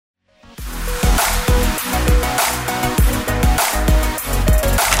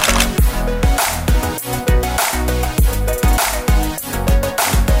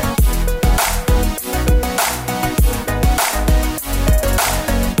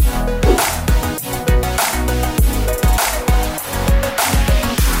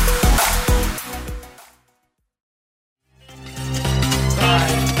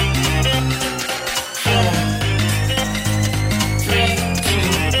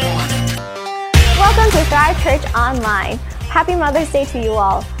Thrive Church Online. Happy Mother's Day to you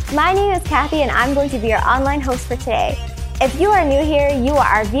all. My name is Kathy and I'm going to be your online host for today. If you are new here, you are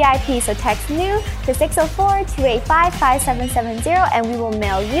our VIP, so text NEW to 604-285-5770 and we will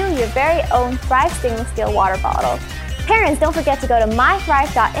mail you your very own Thrive stainless steel water bottle. Parents, don't forget to go to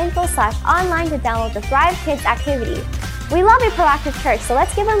mythrive.info/online to download the Thrive Kids activity. We love your proactive church, so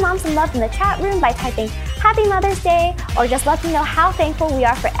let's give our mom some love in the chat room by typing Happy Mother's Day, or just let them know how thankful we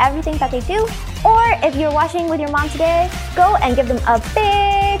are for everything that they do. Or if you're watching with your mom today, go and give them a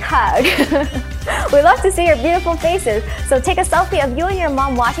big hug. We love to see your beautiful faces, so take a selfie of you and your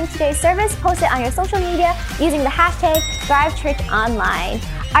mom watching today's service, post it on your social media using the hashtag ThriveChurchOnline.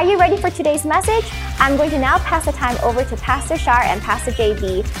 Are you ready for today's message? I'm going to now pass the time over to Pastor Shar and Pastor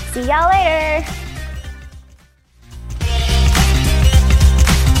JB. See y'all later.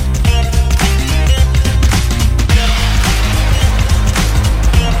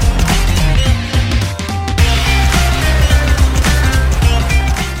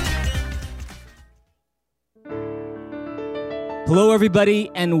 Hello, everybody,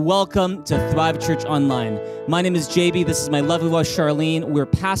 and welcome to Thrive Church Online. My name is JB. This is my lovely wife, Charlene. We're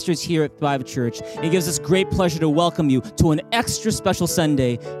pastors here at Thrive Church. It gives us great pleasure to welcome you to an extra special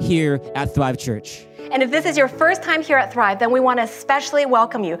Sunday here at Thrive Church. And if this is your first time here at Thrive, then we want to especially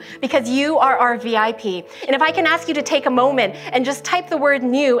welcome you because you are our VIP. And if I can ask you to take a moment and just type the word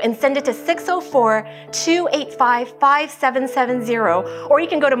NEW and send it to 604-285-5770, or you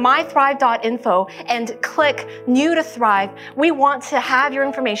can go to mythrive.info and click NEW to Thrive. We want to have your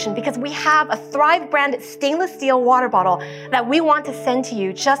information because we have a Thrive branded stainless steel water bottle that we want to send to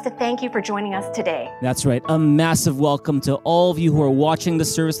you just to thank you for joining us today. That's right. A massive welcome to all of you who are watching the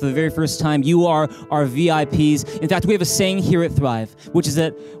service for the very first time. You are our VIPs. In fact, we have a saying here at Thrive, which is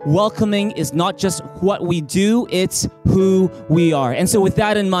that welcoming is not just what we do, it's who we are. And so with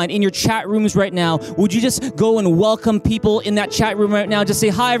that in mind, in your chat rooms right now, would you just go and welcome people in that chat room right now? Just say,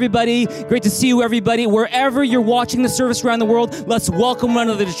 hi, everybody. Great to see you, everybody. Wherever you're watching the service around the world, let's welcome one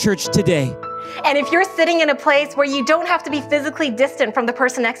another to church today. And if you're sitting in a place where you don't have to be physically distant from the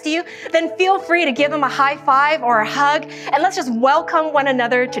person next to you, then feel free to give them a high five or a hug, and let's just welcome one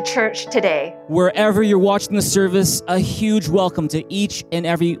another to church today. Wherever you're watching the service, a huge welcome to each and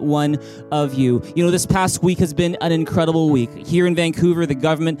every one of you. You know, this past week has been an incredible week. Here in Vancouver, the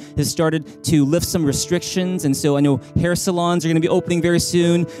government has started to lift some restrictions, and so I know hair salons are going to be opening very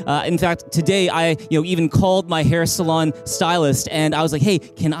soon. In fact, today I even called my hair salon stylist, and I was like, hey,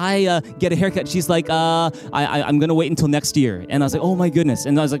 can I get a haircut? She's like, I'm going to wait until next year. And I was like, oh my goodness.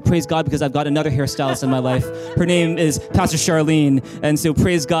 And I was like, praise God, because I've got another hairstylist in my life. Her name is Pastor Charlene. And so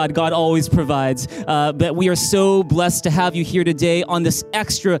praise God, God always provides. But we are so blessed to have you here today on this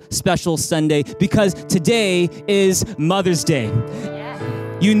extra special Sunday, because today is Mother's Day.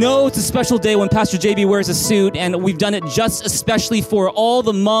 You know it's a special day when Pastor JB wears a suit, and we've done it just especially for all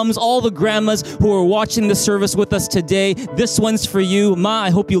the moms, all the grandmas who are watching the service with us today. This one's for you. Ma,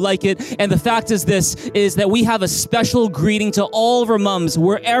 I hope you like it. And the fact is that we have a special greeting to all of our moms.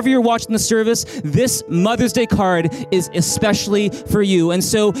 Wherever you're watching the service, this Mother's Day card is especially for you. And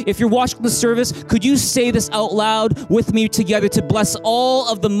so if you're watching the service, could you say this out loud with me together to bless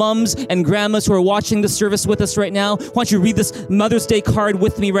all of the moms and grandmas who are watching the service with us right now? Why don't you read this Mother's Day card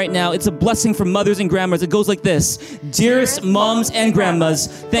with me right now? It's a blessing for mothers and grandmas. It goes like this. Dearest moms and grandmas,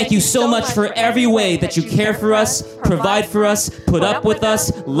 thank you so much for every way that you care for us, provide for us, put up with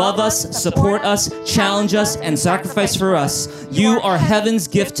us, love us, support us, challenge us, and sacrifice for us. You are heaven's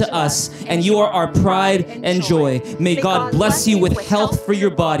gift to us, and you are our pride and joy. May God bless you with health for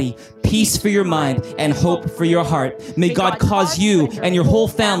your body, peace for your mind, and hope for your heart. May God cause you and your whole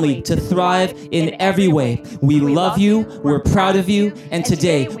family to thrive in every way. We love you, we're proud of you, and today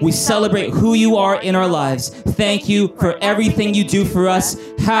we celebrate who you are in our lives. Thank you for everything you do for us.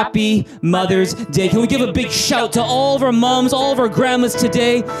 Happy Mother's Day. Can we give a big shout to all of our moms, all of our grandmas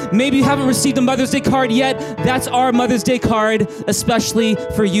today? Maybe you haven't received a Mother's Day card yet. That's our Mother's Day card, especially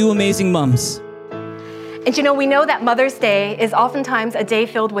for you amazing moms. And we know that Mother's Day is oftentimes a day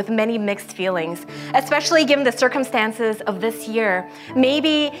filled with many mixed feelings, especially given the circumstances of this year.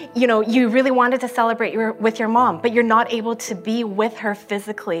 Maybe, you really wanted to celebrate with your mom, but you're not able to be with her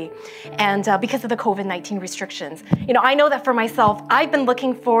physically, and because of the COVID-19 restrictions. I know that for myself, I've been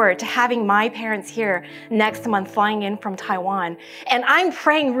looking forward to having my parents here next month, flying in from Taiwan. And I'm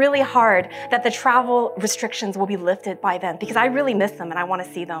praying really hard that the travel restrictions will be lifted by then, because I really miss them and I want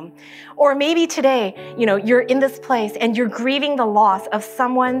to see them. Or maybe today, you're in this place and you're grieving the loss of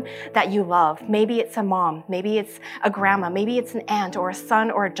someone that you love. Maybe it's a mom, maybe it's a grandma, maybe it's an aunt or a son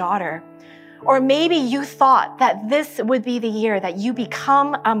or a daughter. Or maybe you thought that this would be the year that you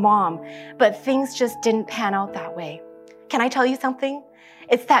become a mom, but things just didn't pan out that way. Can I tell you something?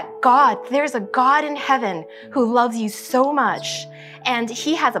 It's that there's a God in heaven who loves you so much, and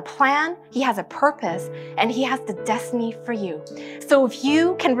he has a plan, he has a purpose, and he has the destiny for you. So if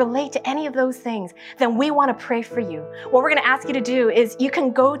you can relate to any of those things, then we want to pray for you. What we're going to ask you to do is you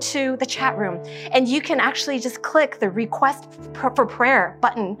can go to the chat room and you can actually just click the request for prayer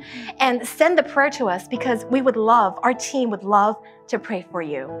button and send the prayer to us, because our team would love to pray for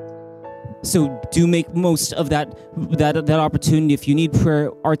you. So do make most of that opportunity. If you need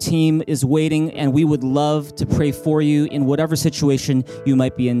prayer, our team is waiting, and we would love to pray for you in whatever situation you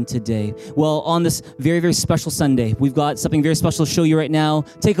might be in today. Well, on this very, very special Sunday, we've got something very special to show you right now.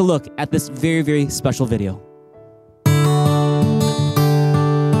 Take a look at this very, very special video.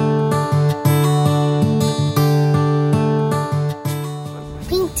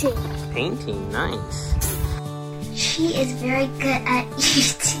 Painting, nice. She is very good at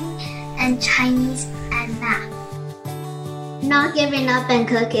eating and Chinese and math. Not giving up and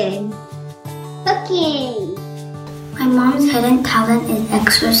cooking. Cooking! My mom's hidden talent is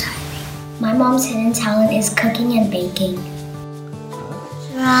exercising. My mom's hidden talent is cooking and baking.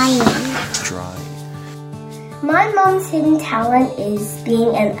 Drawing. My mom's hidden talent is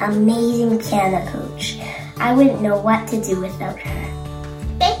being an amazing piano coach. I wouldn't know what to do without her.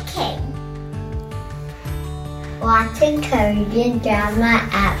 Baking. Watching Korean drama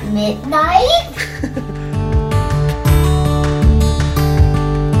at midnight.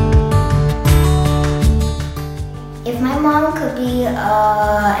 If my mom could be an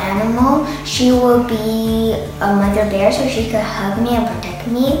animal, she would be a mother bear so she could hug me and protect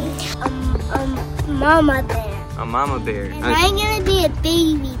me. Mama bear. A mama bear. And I'm gonna be a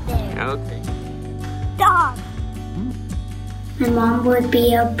baby bear. Okay. Dog. My mom would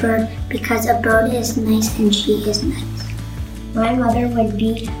be a bird because a bird is nice and she is nice. My mother would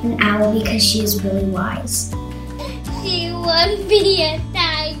be an owl because she is really wise. She would be a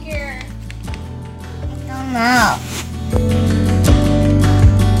tiger. I don't know.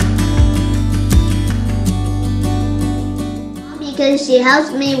 Because she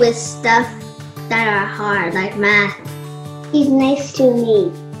helps me with stuff that are hard, like math. She's nice to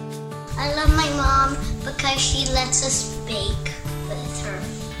me. I love my mom because she lets us bake with her.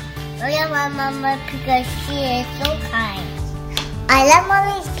 I love my mama because she is so kind. I love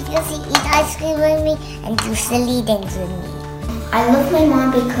mommy because she eats ice cream with me and do silly things with me. I love my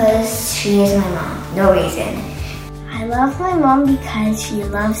mom because she is my mom. No reason. I love my mom because she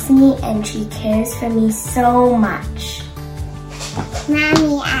loves me and she cares for me so much.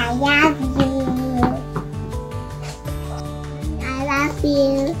 Mommy, I love you. I love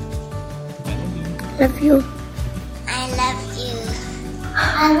you. Love you. I love you.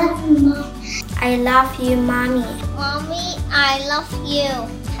 I love you, Mom. I love you, Mommy. Mommy, I love you.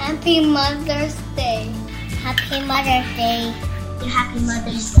 Happy Mother's Day. Happy Mother's Day. Happy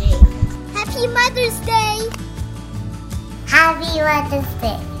Mother's Day. Happy Mother's Day. Happy Mother's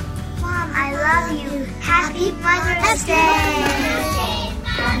Day. Mom, I love you. Happy Mother's Day.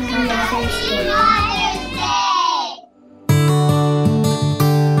 Happy Mother's Day.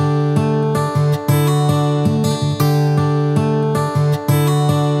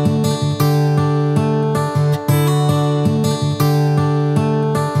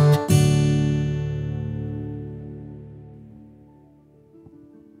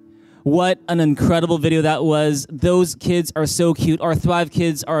 What an incredible video that was. Those kids are so cute. Our Thrive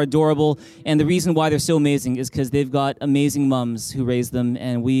kids are adorable. And the reason why they're so amazing is because they've got amazing moms who raised them.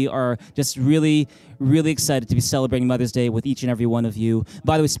 And we are just really excited to be celebrating Mother's Day with each and every one of you.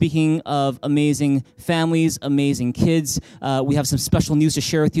 By the way, speaking of amazing families, amazing kids, we have some special news to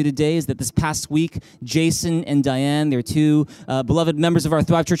share with you today. Is that this past week, Jason and Diane, they're two beloved members of our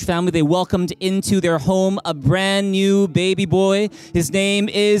Thrive Church family, they welcomed into their home a brand new baby boy. His name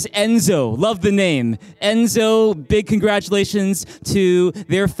is Enzo. Love the name. Enzo, big congratulations to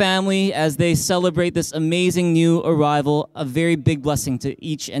their family as they celebrate this amazing new arrival. A very big blessing to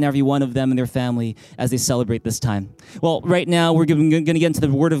each and every one of them and their family as they celebrate this time. Well, right now, we're going to get into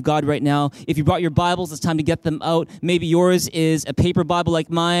the Word of God right now. If you brought your Bibles, it's time to get them out. Maybe yours is a paper Bible like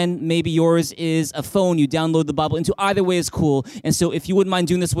mine. Maybe yours is a phone. You download the Bible into. Either way is cool. And so if you wouldn't mind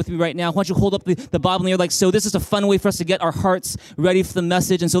doing this with me right now, why don't you hold up the Bible in the air like so. This is a fun way for us to get our hearts ready for the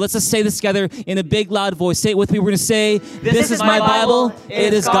message. And so let's just say this together in a big, loud voice. Say it with me. We're going to say, this is my Bible.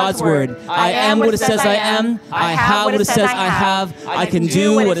 It is God's Word. I am what it says I am. I have what it says I have. I can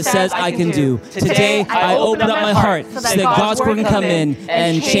do what it says I can do. Today, I open up my heart so that God's Word can come in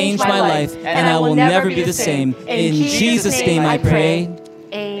and change my life, and I will never be the same. In Jesus' name I pray.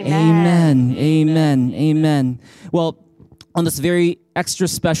 Amen. Amen. Amen. Well, on this very extra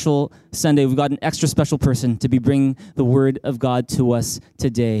special Sunday, we've got an extra special person to be bringing the Word of God to us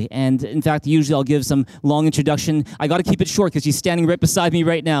today. And in fact, usually I'll give some long introduction. I got to keep it short because she's standing right beside me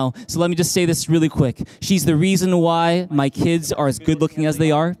right now. So let me just say this really quick. She's the reason why my kids are as good looking as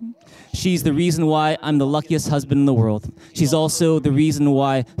they are. She's the reason why I'm the luckiest husband in the world. She's also the reason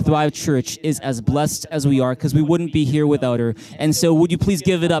why Thrive Church is as blessed as we are, because we wouldn't be here without her. And so would you please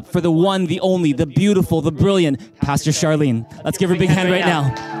give it up for the one, the only, the beautiful, the brilliant Pastor Charlene. Let's give her a big hand right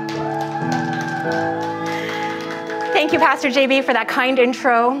now. Thank you, Pastor JB, for that kind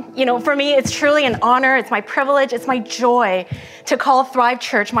intro. You know, for me, it's truly an honor. It's my privilege. It's my joy to call Thrive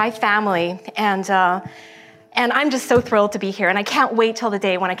Church my family. And I'm just so thrilled to be here, and I can't wait till the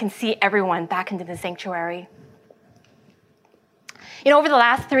day when I can see everyone back into the sanctuary. You know, over the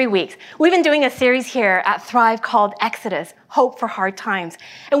last 3 weeks, we've been doing a series here at Thrive called Exodus, Hope for Hard Times.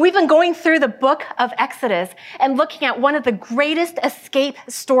 And we've been going through the book of Exodus and looking at one of the greatest escape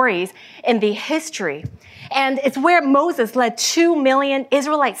stories in the history. And it's where Moses led 2 million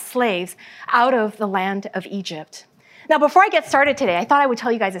Israelite slaves out of the land of Egypt. Now, before I get started today, I thought I would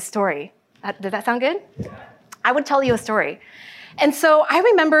tell you guys a story. Does that sound good? I would tell you a story. And so I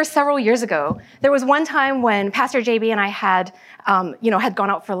remember several years ago, there was one time when Pastor JB and I had gone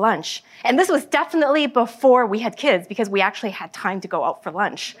out for lunch. And this was definitely before we had kids, because we actually had time to go out for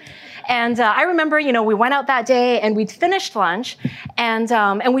lunch. And I remember, we went out that day and we'd finished lunch,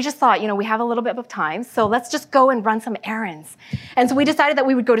 and we just thought, we have a little bit of time, so let's just go and run some errands. And so we decided that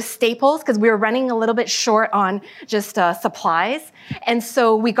we would go to Staples because we were running a little bit short on just supplies. And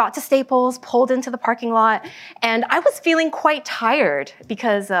so we got to Staples, pulled into the parking lot, and I was feeling quite tired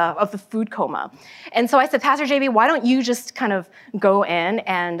because of the food coma. And so I said, Pastor JB, why don't you just kind of go in,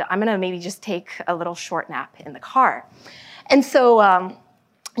 and I'm going to maybe just take a little short nap in the car. And so,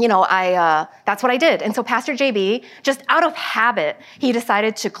 that's what I did. And so Pastor JB, just out of habit, he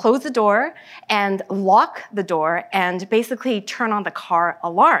decided to close the door and lock the door and basically turn on the car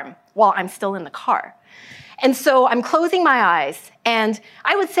alarm while I'm still in the car. And so I'm closing my eyes, and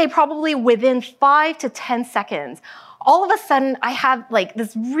I would say probably within 5 to 10 seconds, all of a sudden I have like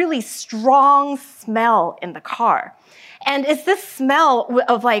this really strong smell in the car. And it's this smell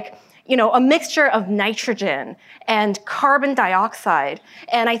of like, a mixture of nitrogen and carbon dioxide,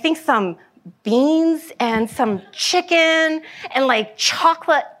 and I think some beans and some chicken and like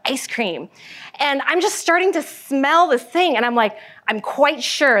chocolate ice cream. And I'm just starting to smell this thing, and I'm like, I'm quite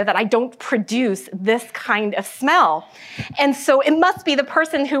sure that I don't produce this kind of smell. And so it must be the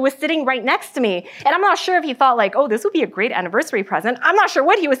person who was sitting right next to me. And I'm not sure if he thought like, oh, this would be a great anniversary present. I'm not sure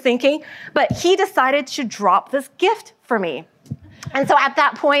what he was thinking, but he decided to drop this gift for me. And so at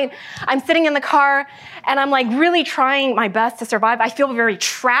that point, I'm sitting in the car, and I'm like really trying my best to survive. I feel very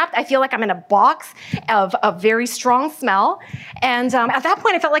trapped. I feel like I'm in a box of a very strong smell. And at that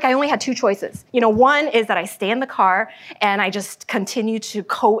point, I felt like I only had 2 choices. One is that I stay in the car and I just continue to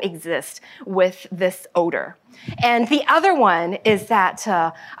coexist with this odor. And the other one is that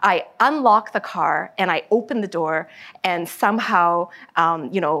I unlock the car and I open the door, and somehow,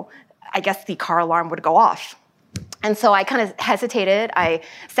 I guess the car alarm would go off. And so I kind of hesitated. I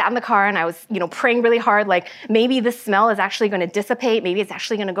sat in the car and I was, praying really hard, like maybe this smell is actually going to dissipate. Maybe it's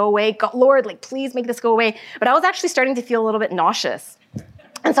actually going to go away. God, Lord, like please make this go away. But I was actually starting to feel a little bit nauseous.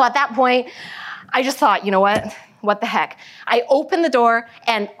 And so at that point, I just thought, what the heck? I opened the door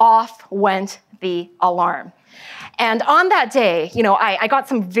and off went the alarm. And on that day, I got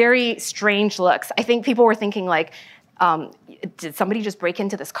some very strange looks. I think people were thinking like, did somebody just break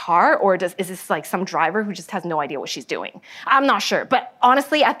into this car, or is this like some driver who just has no idea what she's doing? I'm not sure. But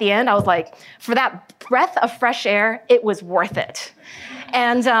honestly, at the end, I was like, for that breath of fresh air, it was worth it.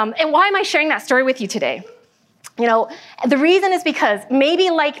 And why am I sharing that story with you today? The reason is because maybe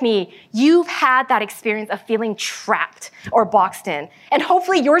like me, you've had that experience of feeling trapped or boxed in. And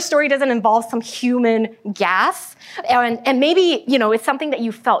hopefully your story doesn't involve some human gas. And maybe, it's something that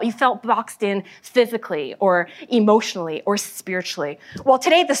you felt boxed in physically or emotionally or spiritually. Well,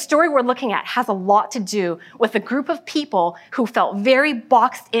 today, the story we're looking at has a lot to do with a group of people who felt very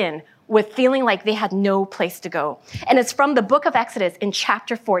boxed in with feeling like they had no place to go. And it's from the book of Exodus in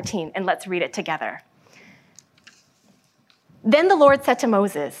chapter 14, and let's read it together. Then the Lord said to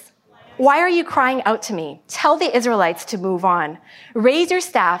Moses, "Why are you crying out to me? Tell the Israelites to move on. Raise your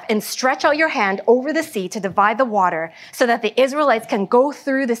staff and stretch out your hand over the sea to divide the water so that the Israelites can go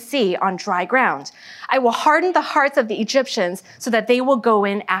through the sea on dry ground. I will harden the hearts of the Egyptians so that they will go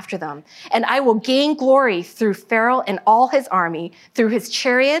in after them. And I will gain glory through Pharaoh and all his army, through his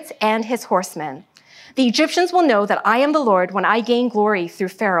chariots and his horsemen." The Egyptians will know that I am the Lord when I gain glory through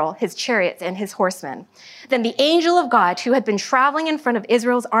Pharaoh, his chariots, and his horsemen. Then the angel of God, who had been traveling in front of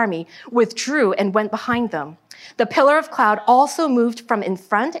Israel's army, withdrew and went behind them. The pillar of cloud also moved from in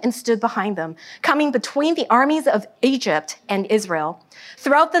front and stood behind them, coming between the armies of Egypt and Israel.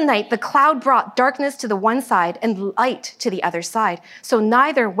 Throughout the night, the cloud brought darkness to the one side and light to the other side, so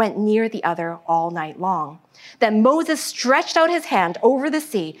neither went near the other all night long. Then Moses stretched out his hand over the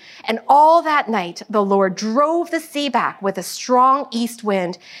sea, and all that night the Lord drove the sea back with a strong east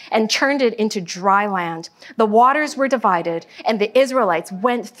wind and turned it into dry land. The waters were divided, and the Israelites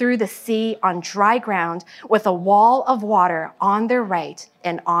went through the sea on dry ground with a wall of water on their right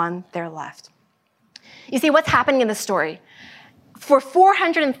and on their left. You see, what's happening in the story? For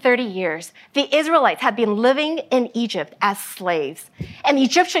 430 years, the Israelites had been living in Egypt as slaves, and the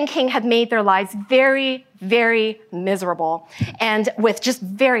Egyptian king had made their lives very, very miserable and with just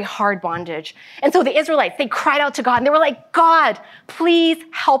very hard bondage. And so the Israelites, they cried out to God, and they were like, God, please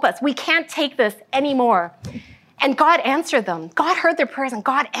help us. We can't take this anymore. And God answered them. God heard their prayers, and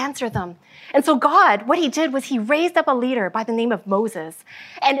God answered them. And so God, what he did was he raised up a leader by the name of Moses.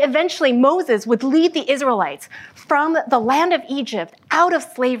 And eventually Moses would lead the Israelites from the land of Egypt out of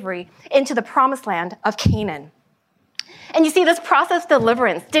slavery into the promised land of Canaan. And you see, this process of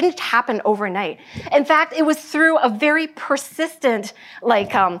deliverance didn't happen overnight. In fact, it was through a very persistent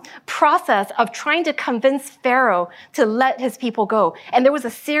process of trying to convince Pharaoh to let his people go. And there was a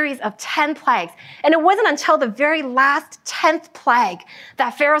series of 10 plagues. And it wasn't until the very last 10th plague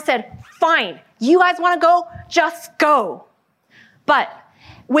that Pharaoh said, fine, you guys want to go? Just go. But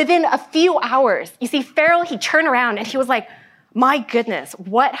within a few hours, you see, Pharaoh, he turned around and he was like, my goodness,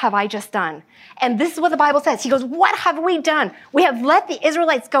 what have I just done? And this is what the Bible says. He goes, what have we done? We have let the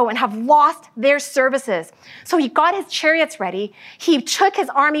Israelites go and have lost their services. So he got his chariots ready. He took his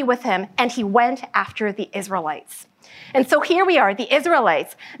army with him and he went after the Israelites. And so here we are, the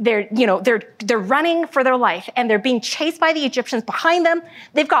Israelites, they're running for their life and they're being chased by the Egyptians behind them.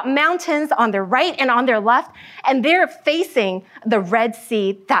 They've got mountains on their right and on their left, and they're facing the Red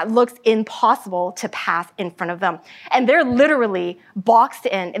Sea that looks impossible to pass in front of them. And they're literally boxed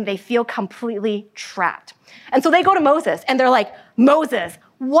in and they feel completely trapped. And so they go to Moses and they're like, Moses,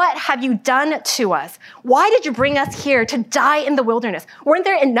 what have you done to us? Why did you bring us here to die in the wilderness? Weren't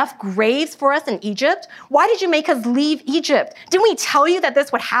there enough graves for us in Egypt? Why did you make us leave Egypt? Didn't we tell you that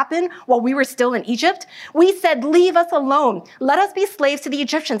this would happen while we were still in Egypt? We said, leave us alone. Let us be slaves to the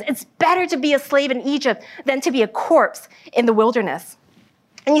Egyptians. It's better to be a slave in Egypt than to be a corpse in the wilderness.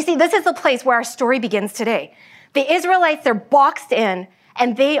 And you see, this is the place where our story begins today. The Israelites, they're boxed in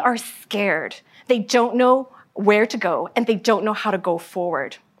and they are scared. They don't know where to go, and they don't know how to go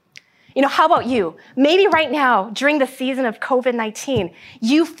forward. You know, how about you? Maybe right now, during the season of COVID-19,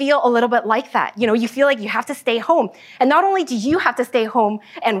 you feel a little bit like that. You know, you feel like you have to stay home. And not only do you have to stay home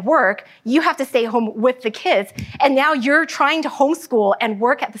and work, you have to stay home with the kids. And now you're trying to homeschool and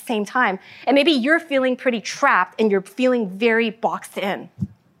work at the same time. And maybe you're feeling pretty trapped and you're feeling very boxed in.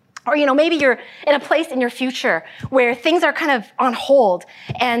 Or, you know, maybe you're in a place in your future where things are kind of on hold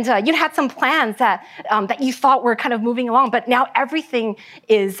and you had some plans that you thought were kind of moving along, but now everything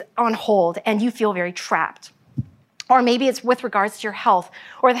is on hold and you feel very trapped. Or maybe it's with regards to your health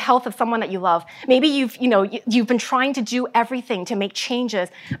or the health of someone that you love. Maybe you've been trying to do everything to make changes,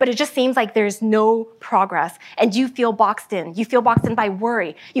 but it just seems like there's no progress and you feel boxed in. You feel boxed in by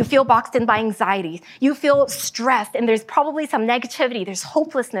worry. You feel boxed in by anxiety. You feel stressed and there's probably some negativity. There's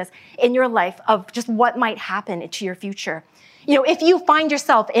hopelessness in your life of just what might happen to your future. You know, if you find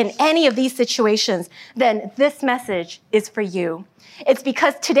yourself in any of these situations, then this message is for you. It's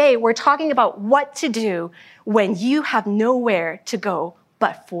because today we're talking about what to do when you have nowhere to go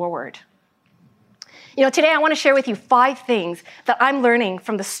but forward. You know, today I want to share with you 5 things that I'm learning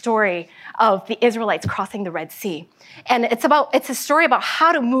from the story of the Israelites crossing the Red Sea. And it's a story about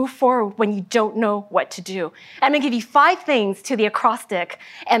how to move forward when you don't know what to do. I'm going to give you 5 things to the acrostic,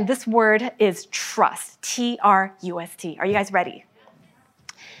 and this word is trust, T-R-U-S-T. Are you guys ready?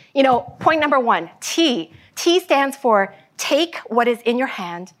 You know, point number 1, T. T stands for take what is in your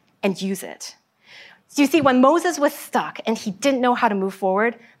hand and use it. So you see, when Moses was stuck and he didn't know how to move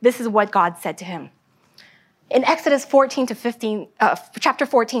forward, this is what God said to him. In Exodus chapter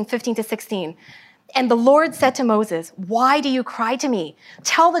 14, 15 to 16, and the Lord said to Moses, why do you cry to me?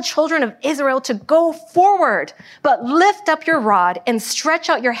 Tell the children of Israel to go forward, but lift up your rod and stretch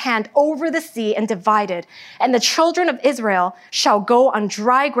out your hand over the sea and divide it. And the children of Israel shall go on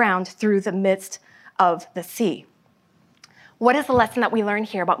dry ground through the midst of the sea. What is the lesson that we learn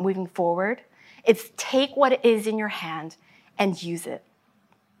here about moving forward? It's take what is in your hand and use it.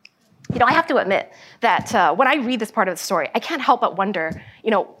 I have to admit that when I read this part of the story, I can't help but wonder,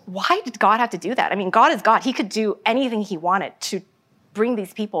 why did God have to do that? I mean, God is God. He could do anything he wanted to bring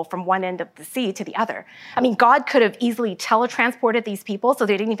these people from one end of the sea to the other. I mean, God could have easily teletransported these people so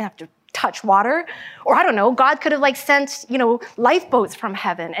they didn't even have to touch water. Or I don't know, God could have sent, lifeboats from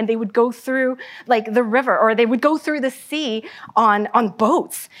heaven and they would go through the river, or they would go through the sea on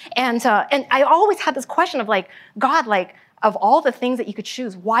boats. And I always had this question of God, of all the things that you could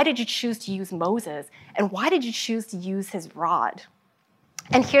choose, why did you choose to use Moses? And why did you choose to use his rod?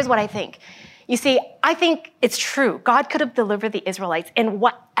 And here's what I think. You see, I think it's true. God could have delivered the Israelites in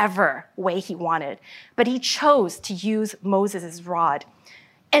whatever way he wanted, but he chose to use Moses' rod.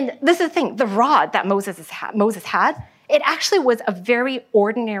 And this is the thing, the rod that Moses had, it actually was a very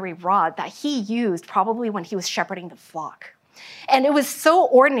ordinary rod that he used probably when he was shepherding the flock. And it was so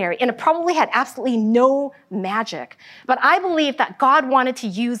ordinary, and it probably had absolutely no magic. But I believe that God wanted to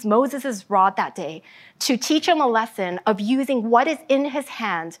use Moses' rod that day to teach him a lesson of using what is in his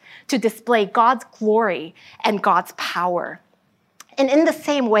hand to display God's glory and God's power. And in the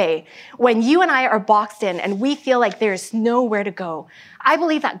same way, when you and I are boxed in and we feel like there's nowhere to go, I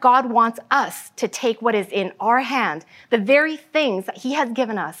believe that God wants us to take what is in our hand, the very things that he has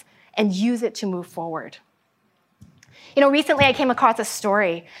given us, and use it to move forward. Recently I came across a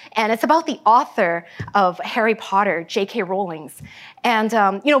story, and it's about the author of Harry Potter, J.K. Rowling. And,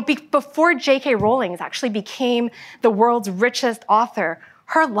 before J.K. Rowling actually became the world's richest author,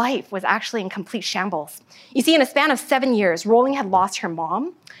 her life was actually in complete shambles. You see, in a span of 7 years, Rowling had lost her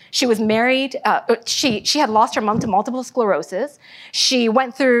mom. She was married. She had lost her mom to multiple sclerosis. She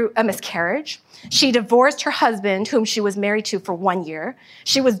went through a miscarriage. She divorced her husband, whom she was married to for 1 year.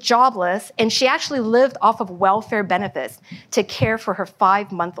 She was jobless, and she actually lived off of welfare benefits to care for her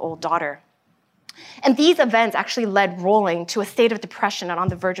 5-month-old daughter. And these events actually led Rowling to a state of depression and on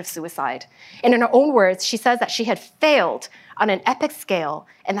the verge of suicide. And in her own words, she says that she had failed on an epic scale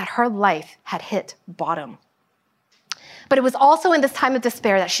and that her life had hit bottom. But it was also in this time of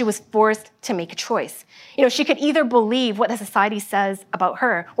despair that she was forced to make a choice. She could either believe what the society says about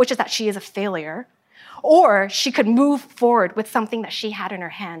her, which is that she is a failure, or she could move forward with something that she had in her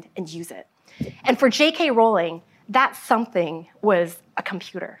hand and use it. And for J.K. Rowling, that something was a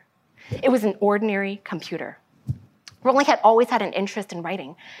computer. It was an ordinary computer. Rowling had always had an interest in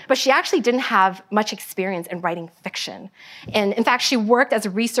writing, but she actually didn't have much experience in writing fiction. And in fact, she worked as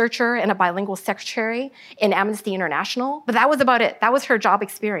a researcher and a bilingual secretary in Amnesty International, but that was about it. That was her job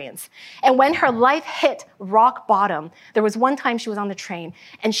experience. And when her life hit rock bottom, there was one time she was on the train,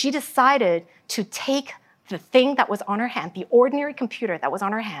 and she decided to take the thing that was on her hand, the ordinary computer that was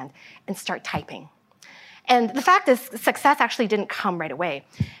on her hand, and start typing. And the fact is, success actually didn't come right away.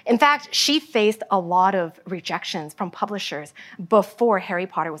 In fact, she faced a lot of rejections from publishers before Harry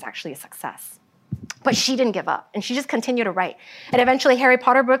Potter was actually a success. But she didn't give up, and she just continued to write. And eventually, Harry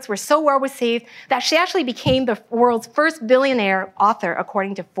Potter books were so well received that she actually became the world's first billionaire author,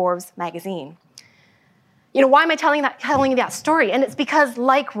 according to Forbes magazine. Why am I telling you that story? And it's because,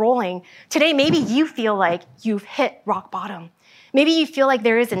 like Rowling, today maybe you feel like you've hit rock bottom. Maybe you feel like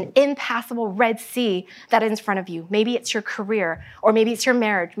there is an impassable Red Sea that is in front of you. Maybe it's your career, or maybe it's your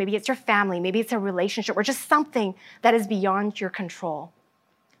marriage, maybe it's your family, maybe it's a relationship, or just something that is beyond your control.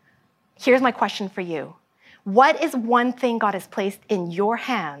 Here's my question for you. What is one thing God has placed in your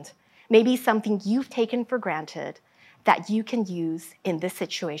hand, maybe something you've taken for granted, that you can use in this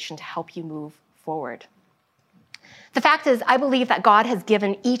situation to help you move forward? The fact is, I believe that God has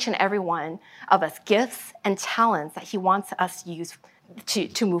given each and every one of us gifts and talents that he wants us to use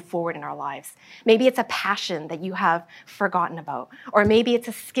to move forward in our lives. Maybe it's a passion that you have forgotten about, or maybe it's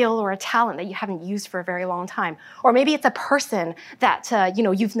a skill or a talent that you haven't used for a very long time, or maybe it's a person that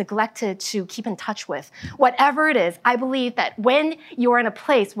you've neglected to keep in touch with. Whatever it is, I believe that when you're in a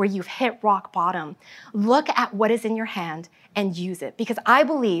place where you've hit rock bottom, look at what is in your hand and use it. Because I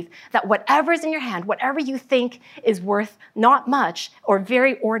believe that whatever is in your hand, whatever you think is worth not much or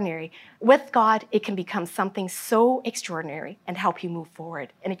very ordinary, with God, it can become something so extraordinary and help you move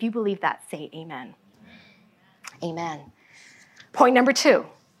forward. And if you believe that, say amen. Amen. Point number two.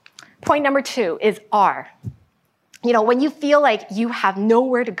 Point number two is R. When you feel like you have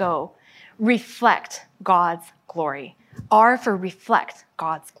nowhere to go, reflect God's glory. R for reflect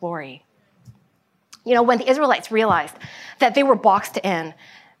God's glory. When the Israelites realized that they were boxed in,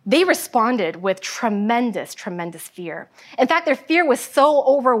 they responded with tremendous, tremendous fear. In fact, their fear was so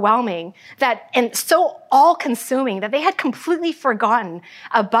overwhelming and so all-consuming that they had completely forgotten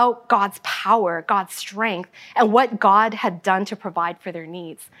about God's power, God's strength, and what God had done to provide for their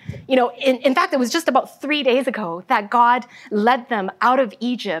needs. In fact, it was just about 3 days ago that God led them out of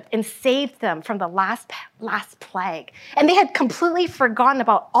Egypt and saved them from the last plague. And they had completely forgotten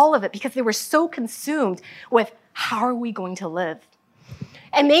about all of it because they were so consumed with how are we going to live?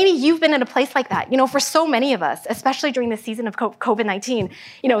 And maybe you've been in a place like that. For so many of us, especially during the season of COVID-19,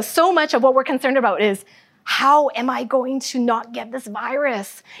 so much of what we're concerned about is, how am I going to not get this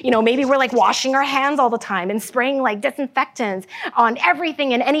virus? Maybe we're like washing our hands all the time and spraying like disinfectants on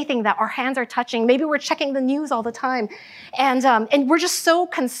everything and anything that our hands are touching. Maybe we're checking the news all the time. And we're just so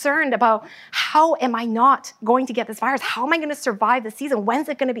concerned about, how am I not going to get this virus? How am I going to survive the season? When's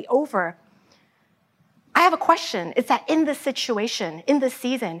it going to be over? I have a question. It's that in this situation, in this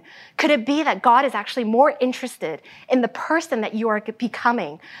season, could it be that God is actually more interested in the person that you are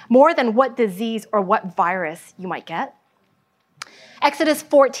becoming more than what disease or what virus you might get? Exodus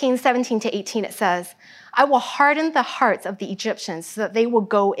 14:17-18, it says, I will harden the hearts of the Egyptians so that they will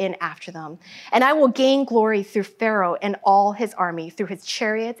go in after them. And I will gain glory through Pharaoh and all his army, through his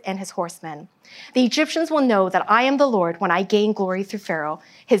chariots and his horsemen. The Egyptians will know that I am the Lord when I gain glory through Pharaoh,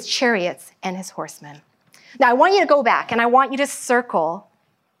 his chariots, and his horsemen. Now, I want you to go back and I want you to circle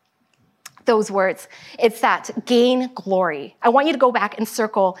those words. It's that gain glory. I want you to go back and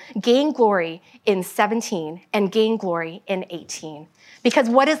circle gain glory in 17 and gain glory in 18. Because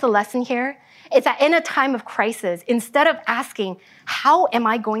what is the lesson here? It's that in a time of crisis, instead of asking, how am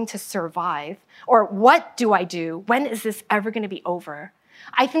I going to survive? Or what do I do? When is this ever going to be over?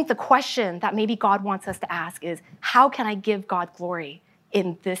 I think the question that maybe God wants us to ask is, how can I give God glory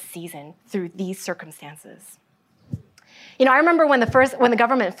in this season through these circumstances? I remember when the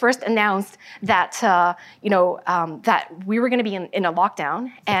government first announced that that we were going to be in a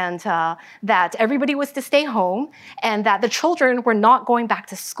lockdown and that everybody was to stay home and that the children were not going back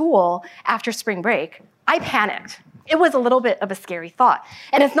to school after spring break. I panicked. It was a little bit of a scary thought.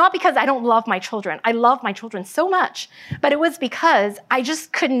 And it's not because I don't love my children. I love my children so much. But it was because I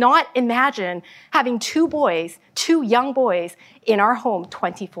just could not imagine having two young boys in our home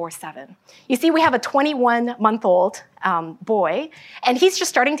 24/7. You see, we have a 21-month-old boy, and he's just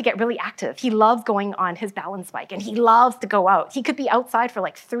starting to get really active. He loves going on his balance bike, and he loves to go out. He could be outside for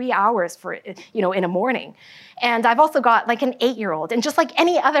like 3 hours in a morning. And I've also got like an 8-year-old, and just like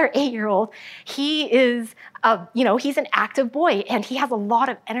any other 8-year-old, he is, he's an active boy, and he has a lot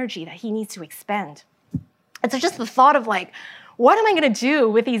of energy that he needs to expend. And so just the thought of like, what am I going to do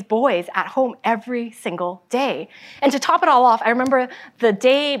with these boys at home every single day? And to top it all off, I remember the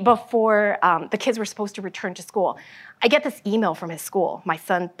day before the kids were supposed to return to school, I get this email from his school, my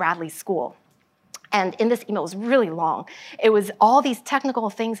son Bradley's school. And in this email, it was really long. It was all these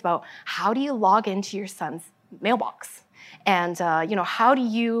technical things about how do you log into your son's mailbox? And, how do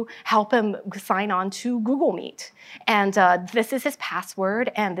you help him sign on to Google Meet? And this is his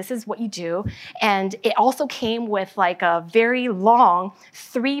password, and this is what you do. And it also came with like a very long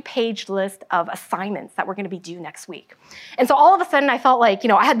 3-page list of assignments that were going to be due next week. And so all of a sudden, I felt like,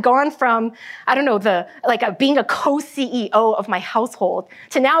 I had gone from, being a co-CEO of my household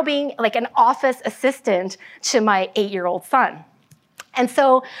to now being like an office assistant to my 8-year-old son. And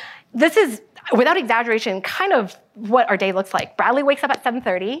so this is, without exaggeration, kind of what our day looks like. Bradley wakes up at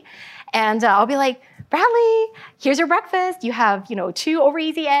 7:30, and I'll be like, Bradley, here's your breakfast. You have, 2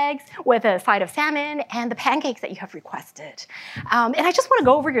 over-easy eggs with a side of salmon and the pancakes that you have requested. And I just want to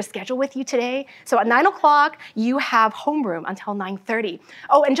go over your schedule with you today. So at 9 o'clock, you have homeroom until 9:30.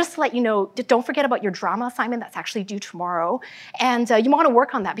 Oh, and just to let you know, don't forget about your drama assignment that's actually due tomorrow. And you want to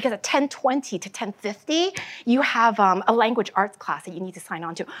work on that because at 10:20 to 10:50, you have a language arts class that you need to sign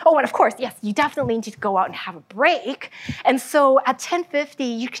on to. Oh, and of course, yes, you definitely need to go out and have a break. And so at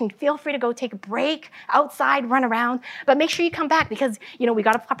 10:50, you can feel free to go take a break outside, run around, but make sure you come back because, we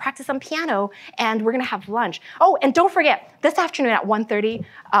got to practice on piano and we're going to have lunch. Oh, and don't forget, this afternoon at 1:30,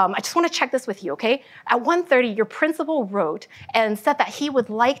 I just want to check this with you, okay? At 1:30, your principal wrote and said that he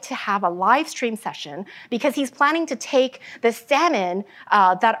would like to have a live stream session because he's planning to take the salmon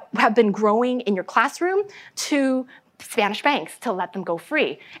that have been growing in your classroom to Spanish Banks to let them go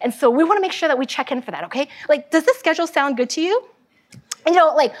free. And so we want to make sure that we check in for that, okay? Like, does this schedule sound good to you?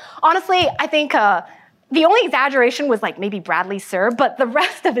 Honestly, I think the only exaggeration was like maybe Bradley Sir, but the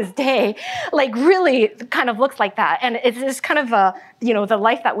rest of his day, really kind of looks like that. And it's just kind of, the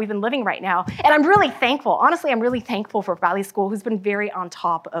life that we've been living right now. And I'm really thankful. Honestly, I'm really thankful for Bradley School, who's been very on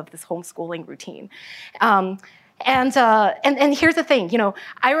top of this homeschooling routine. And here's the thing,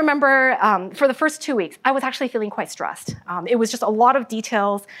 I remember for the first 2 weeks, I was actually feeling quite stressed. It was just a lot of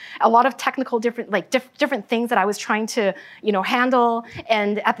details, a lot of technical different things that I was trying to, handle.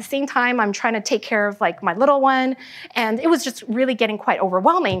 And at the same time, I'm trying to take care of my little one. And it was just really getting quite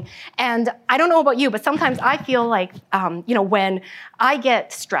overwhelming. And I don't know about you, but sometimes I feel like, when I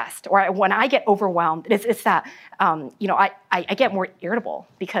get stressed or when I get overwhelmed, it's that, I get more irritable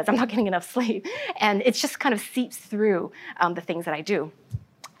because I'm not getting enough sleep. And it just kind of seeps through the things that I do.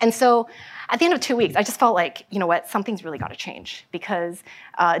 And so at the end of 2 weeks, I just felt like, something's really got to change because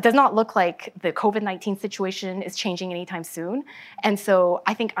it does not look like the COVID-19 situation is changing anytime soon. And so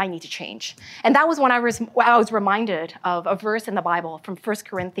I think I need to change. And that was when I was reminded of a verse in the Bible from 1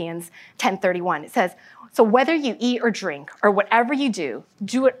 Corinthians 10:31. It says, "So whether you eat or drink or whatever you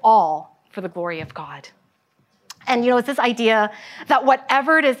do it all for the glory of God." And, it's this idea that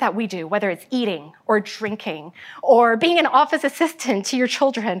whatever it is that we do, whether it's eating or drinking or being an office assistant to your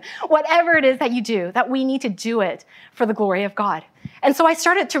children, whatever it is that you do, that we need to do it for the glory of God. And so I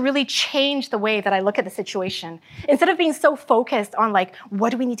started to really change the way that I look at the situation. Instead of being so focused on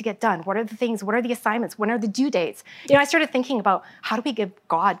what do we need to get done? What are the things? What are the assignments? When are the due dates? I started thinking about how do we give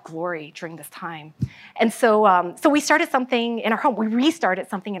God glory during this time? And so we started something in our home. We restarted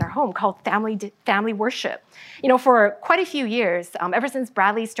something in our home called family worship. For quite a few years, ever since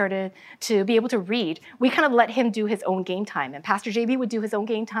Bradley started to be able to read, we kind of let him do his own game time. And Pastor JB would do his own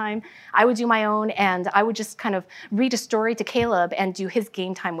game time. I would do my own, and I would just kind of read a story to Caleb and do his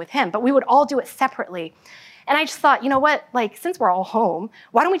game time with him. But we would all do it separately. And I just thought, since we're all home,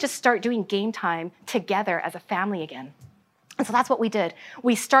 why don't we just start doing game time together as a family again? And so that's what we did.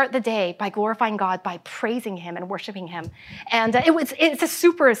 We start the day by glorifying God, by praising him and worshiping him. And it's a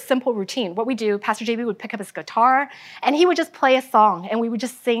super simple routine. What we do, Pastor JB would pick up his guitar and he would just play a song and we would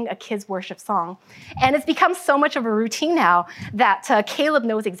just sing a kids' worship song. And it's become so much of a routine now that Caleb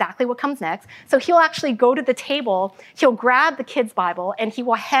knows exactly what comes next. So he'll actually go to the table, he'll grab the kids' Bible and he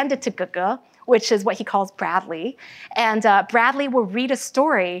will hand it to Guga, which is what he calls Bradley. And Bradley will read a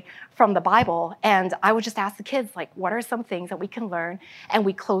story from the Bible. And I would just ask the kids, what are some things that we can learn? And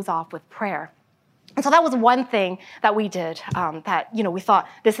we close off with prayer. And so that was one thing that we did that, we thought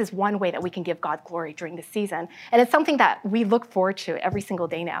this is one way that we can give God glory during this season. And it's something that we look forward to every single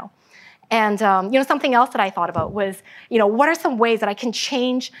day now. And, something else that I thought about was, what are some ways that I can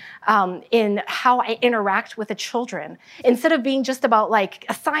change in how I interact with the children? Instead of being just about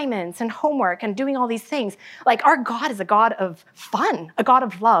assignments and homework and doing all these things, our God is a God of fun, a God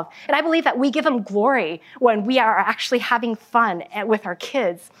of love. And I believe that we give him glory when we are actually having fun with our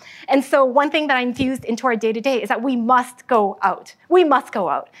kids. And so one thing that I infused into our day-to-day is that we must go out. We must go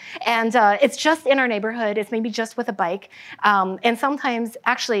out. And it's just in our neighborhood. It's maybe just with a bike. And sometimes,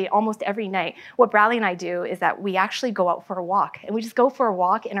 actually, almost every night, what Bradley and I do is that we actually go out for a walk. And we just go for a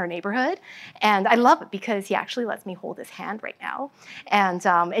walk in our neighborhood. And I love it because he actually lets me hold his hand right now. And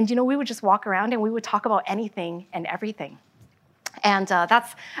we would just walk around and we would talk about anything and everything. And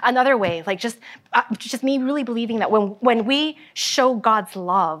that's another way, just me really believing that when we show God's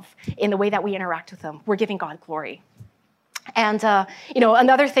love in the way that we interact with him, we're giving God glory. And,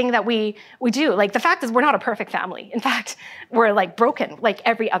 another thing that we do, the fact is we're not a perfect family. In fact, we're broken like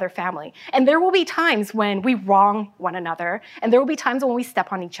every other family. And there will be times when we wrong one another. And there will be times when we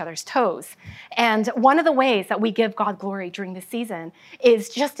step on each other's toes. And one of the ways that we give God glory during this season is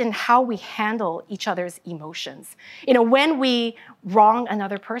just in how we handle each other's emotions. When we wrong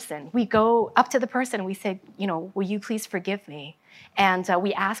another person, we go up to the person and we say, will you please forgive me? And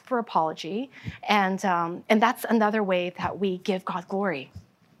we ask for apology, and that's another way that we give God glory.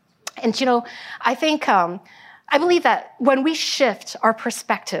 And I think I believe that when we shift our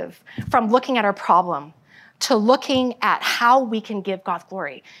perspective from looking at our problem to looking at how we can give God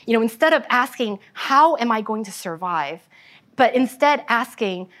glory, instead of asking how am I going to survive, but instead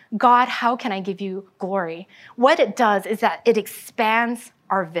asking God, how can I give you glory? What it does is that it expands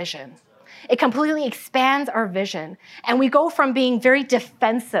our vision. It completely expands our vision. And we go from being very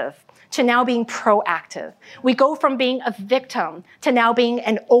defensive to now being proactive. We go from being a victim to now being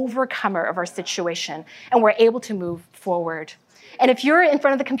an overcomer of our situation. And we're able to move forward. And if you're in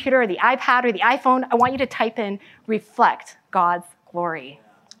front of the computer or the iPad or the iPhone, I want you to type in, reflect God's glory.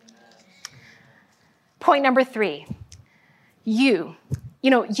 Point number 3, you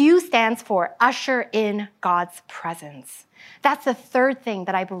stands for usher in God's presence. That's the third thing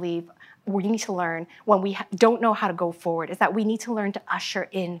that I believe we need to learn when we don't know how to go forward, is that we need to learn to usher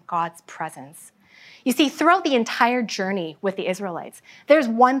in God's presence. You see, throughout the entire journey with the Israelites, there's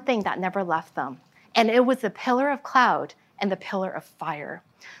one thing that never left them, and it was the pillar of cloud and the pillar of fire.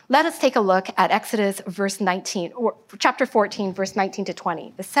 Let us take a look at Exodus chapter 14, verse 19 to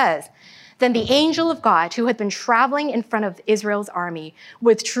 20. It says, "Then the angel of God, who had been traveling in front of Israel's army,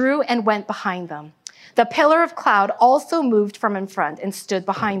 withdrew and went behind them. The pillar of cloud also moved from in front and stood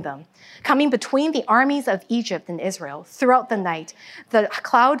behind them. Coming between the armies of Egypt and Israel throughout the night, the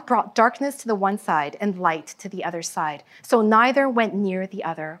cloud brought darkness to the one side and light to the other side. So neither went near the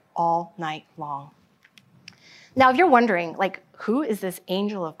other all night long." Now, if you're wondering, who is this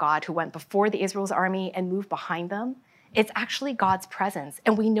angel of God who went before the Israel's army and moved behind them? It's actually God's presence.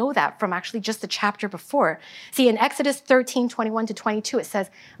 And we know that from actually just the chapter before. See, in Exodus 13, 21 to 22, it says,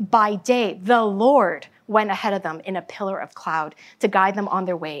 "By day, the Lord went ahead of them in a pillar of cloud to guide them on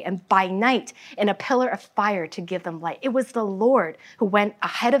their way, and by night in a pillar of fire to give them light." It was the Lord who went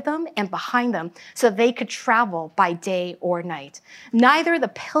ahead of them and behind them so they could travel by day or night. Neither the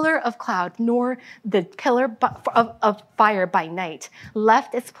pillar of cloud nor the pillar of fire by night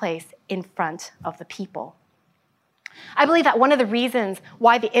left its place in front of the people. I believe that one of the reasons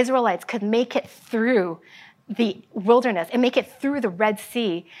why the Israelites could make it through the wilderness and make it through the Red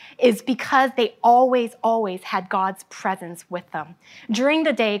Sea is because they always had God's presence with them. During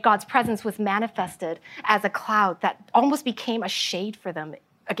the day, God's presence was manifested as a cloud that almost became a shade for them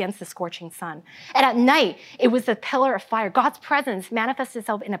against the scorching sun. And at night, it was a pillar of fire. God's presence manifested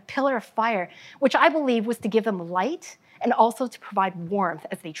itself in a pillar of fire, which I believe was to give them light and also to provide warmth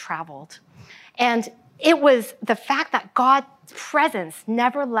as they traveled. And it was the fact that God's presence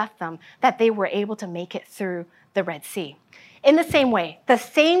never left them that they were able to make it through the Red Sea. In the same way, the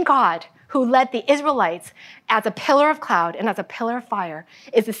same God who led the Israelites as a pillar of cloud and as a pillar of fire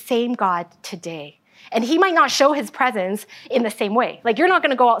is the same God today. And he might not show his presence in the same way. You're not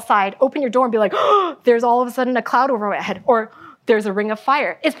going to go outside, open your door and be like, "Oh, there's all of a sudden a cloud over my head," or "There's a ring of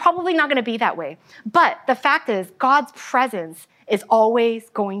fire." It's probably not going to be that way. But the fact is, God's presence is always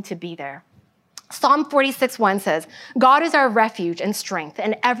going to be there. Psalm 46:1 says, "God is our refuge and strength,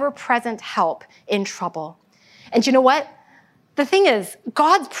 an ever-present help in trouble." And you know what? The thing is,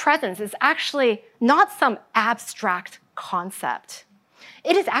 God's presence is actually not some abstract concept.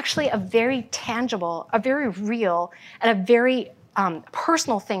 It is actually a very tangible, a very real, and a very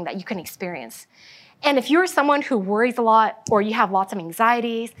personal thing that you can experience. And if you're someone who worries a lot or you have lots of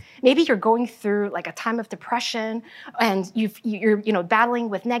anxieties, maybe you're going through a time of depression and you're battling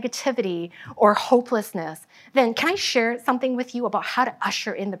with negativity or hopelessness, then can I share something with you about how to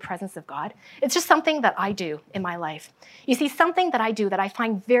usher in the presence of God? It's just something that I do in my life. You see, something that I do that I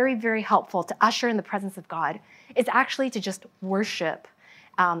find very, very helpful to usher in the presence of God is actually to just worship,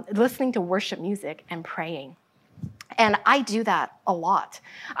 listening to worship music and praying. And I do that a lot.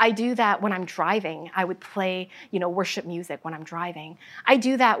 I do that when I'm driving. I would play, worship music when I'm driving. I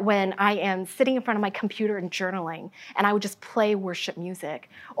do that when I am sitting in front of my computer and journaling, and I would just play worship music.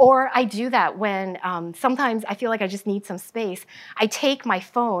 Or I do that when sometimes I feel like I just need some space. I take my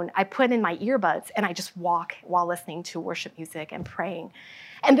phone, I put in my earbuds, and I just walk while listening to worship music and praying.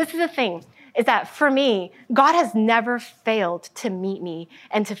 And this is the thing, is that for me, God has never failed to meet me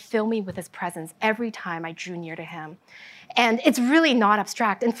and to fill me with his presence every time I drew near to him. And it's really not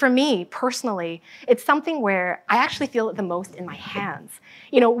abstract. And for me, personally, it's something where I actually feel it the most in my hands.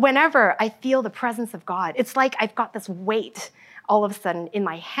 Whenever I feel the presence of God, it's like I've got this weight all of a sudden in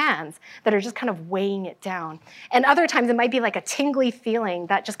my hands that are just kind of weighing it down. And other times it might be like a tingly feeling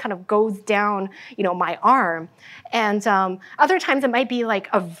that just kind of goes down, my arm. And other times it might be like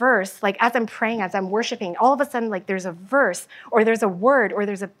a verse, like as I'm praying, as I'm worshiping, all of a sudden there's a verse or there's a word or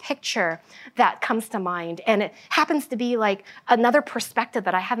there's a picture that comes to mind. And it happens to be like another perspective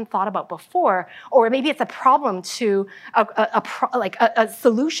that I hadn't thought about before, or maybe it's a problem to a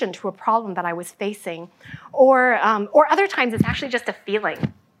solution to a problem that I was facing. Or other times it's actually just a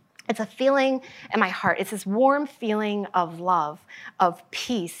feeling. It's a feeling in my heart. It's this warm feeling of love, of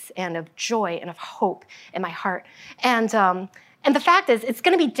peace, and of joy, and of hope in my heart. And the fact is, it's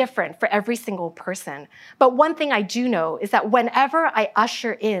going to be different for every single person. But one thing I do know is that whenever I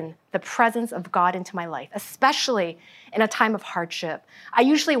usher in the presence of God into my life, especially in a time of hardship, I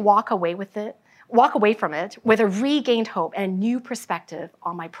usually walk away from it with a regained hope and a new perspective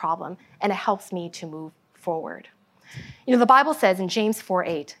on my problem, and it helps me to move forward. The Bible says in James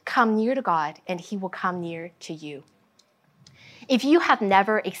 4:8, "Come near to God, and he will come near to you." If you have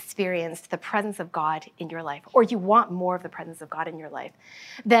never experienced the presence of God in your life, or you want more of the presence of God in your life,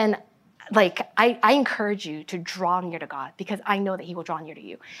 then I encourage you to draw near to God because I know that he will draw near to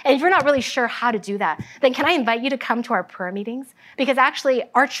you. And if you're not really sure how to do that, then can I invite you to come to our prayer meetings? Because actually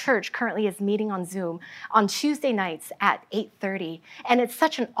our church currently is meeting on Zoom on Tuesday nights at 8:30. And it's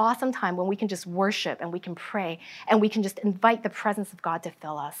such an awesome time when we can just worship and we can pray and we can just invite the presence of God to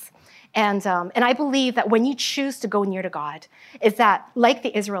fill us. And I believe that when you choose to go near to God, is that like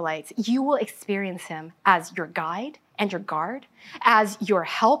the Israelites, you will experience him as your guide and your guard, as your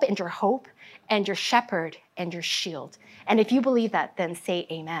help and your hope, and your shepherd and your shield. And if you believe that, then say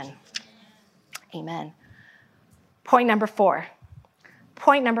amen. Amen. Point number 4.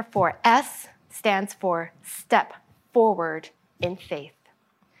 Point number 4, S stands for step forward in faith.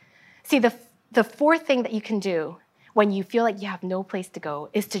 See, the fourth thing that you can do when you feel like you have no place to go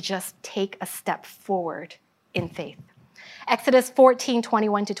is to just take a step forward in faith. Exodus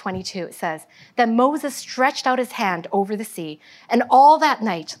 14:21-22, it says, "Then Moses stretched out his hand over the sea, and all that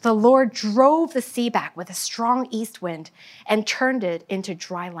night the Lord drove the sea back with a strong east wind and turned it into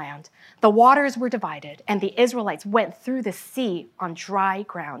dry land. The waters were divided, and the Israelites went through the sea on dry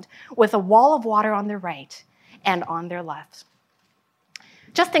ground, with a wall of water on their right and on their left."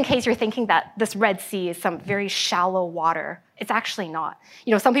 Just in case you're thinking that this Red Sea is some very shallow water, it's actually not.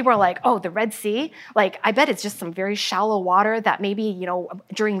 Some people are like, oh, the Red Sea? I bet it's just some very shallow water that maybe,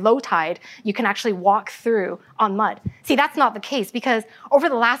 during low tide, you can actually walk through on mud. See, that's not the case because over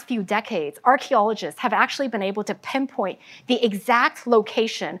the last few decades, archaeologists have actually been able to pinpoint the exact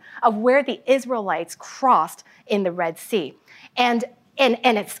location of where the Israelites crossed in the Red Sea. And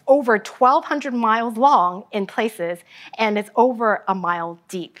it's over 1,200 miles long in places, and it's over a mile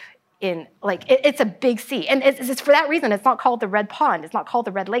deep. It's a big sea. And it's for that reason, it's not called the Red Pond. It's not called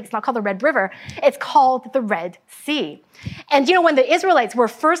the Red Lake. It's not called the Red River. It's called the Red Sea. And when the Israelites were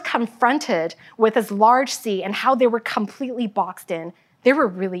first confronted with this large sea and how they were completely boxed in, they were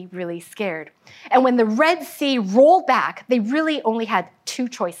really, really scared. And when the Red Sea rolled back, they really only had two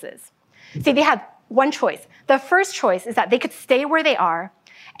choices. See, they had one choice. The first choice is that they could stay where they are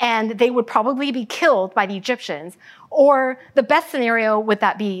and they would probably be killed by the Egyptians, or the best scenario would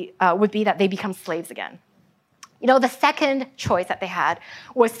be that they become slaves again. The second choice that they had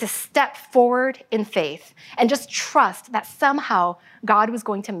was to step forward in faith and just trust that somehow God was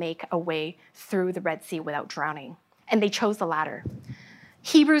going to make a way through the Red Sea without drowning. And they chose the latter.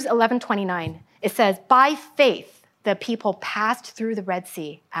 Hebrews 11:29, it says, "By faith, the people passed through the Red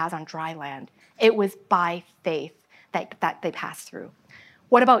Sea as on dry land." It was by faith that they passed through.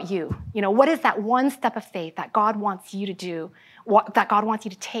 What about you? What is that one step of faith that God wants you to do, that God wants you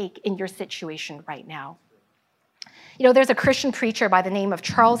to take in your situation right now? There's a Christian preacher by the name of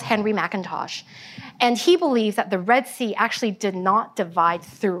Charles Henry McIntosh, and he believes that the Red Sea actually did not divide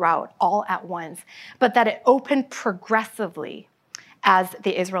throughout all at once, but that it opened progressively as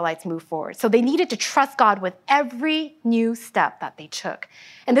the Israelites moved forward. So they needed to trust God with every new step that they took.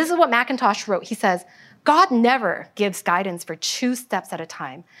 And this is what McIntosh wrote. He says, "God never gives guidance for 2 steps at a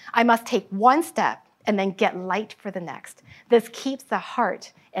time. I must take 1 step and then get light for the next. This keeps the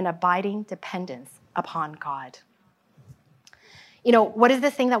heart in abiding dependence upon God." What is the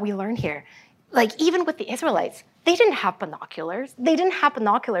thing that we learn here? Even with the Israelites, they didn't have binoculars. They didn't have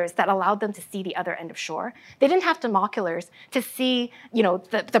binoculars that allowed them to see the other end of shore. They didn't have binoculars to see,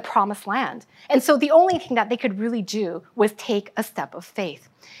 the promised land. And so the only thing that they could really do was take a step of faith.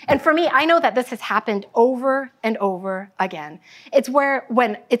 And for me, I know that this has happened over and over again. It's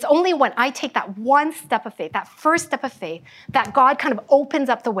only when I take that one step of faith, that first step of faith, that God kind of opens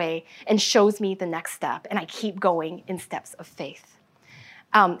up the way and shows me the next step. And I keep going in steps of faith.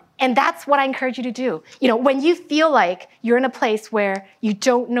 And that's what I encourage you to do. When you feel like you're in a place where you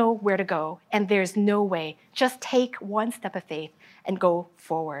don't know where to go and there's no way, just take 1 step of faith and go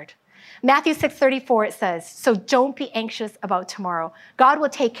forward. Matthew 6:34, it says, "So don't be anxious about tomorrow. God will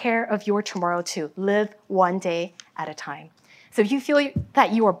take care of your tomorrow too. Live one day at a time." So if you feel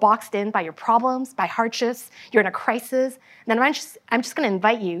that you are boxed in by your problems, by hardships, you're in a crisis, then I'm just going to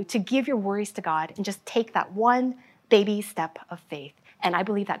invite you to give your worries to God and just take that one baby step of faith. And I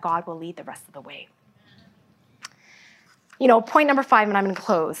believe that God will lead the rest of the way. Point number 5, and I'm going to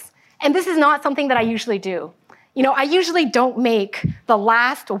close. And this is not something that I usually do. I usually don't make the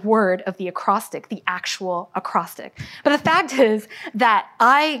last word of the acrostic the actual acrostic. But the fact is that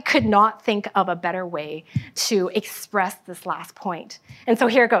I could not think of a better way to express this last point. And so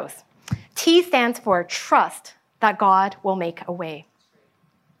here it goes. T stands for trust that God will make a way.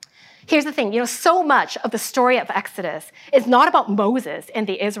 Here's the thing, so much of the story of Exodus is not about Moses and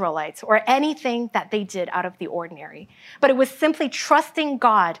the Israelites or anything that they did out of the ordinary, but it was simply trusting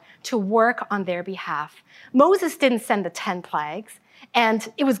God to work on their behalf. Moses didn't send the 10 plagues.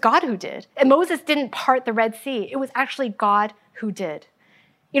 And it was God who did. And Moses didn't part the Red Sea. It was actually God who did.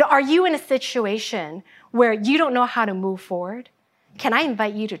 Are you in a situation where you don't know how to move forward? Can I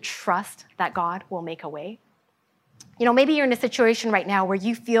invite you to trust that God will make a way? Maybe you're in a situation right now where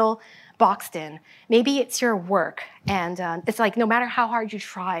you feel boxed in. Maybe it's your work, and it's like no matter how hard you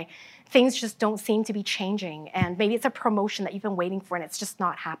try, things just don't seem to be changing. And maybe it's a promotion that you've been waiting for and it's just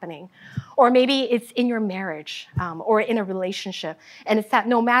not happening. Or maybe it's in your marriage or in a relationship. And it's that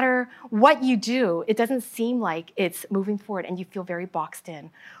no matter what you do, it doesn't seem like it's moving forward and you feel very boxed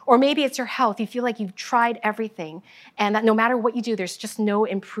in. Or maybe it's your health. You feel like you've tried everything and that no matter what you do, there's just no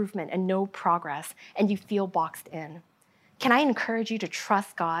improvement and no progress and you feel boxed in. Can I encourage you to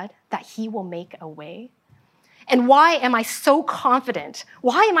trust God that He will make a way? And why am I so confident?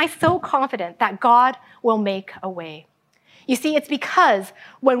 Why am I so confident that God will make a way? You see, it's because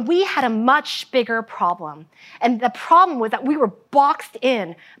when we had a much bigger problem, and the problem was that we were boxed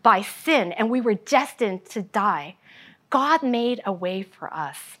in by sin and we were destined to die, God made a way for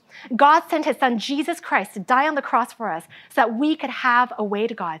us. God sent His Son, Jesus Christ, to die on the cross for us so that we could have a way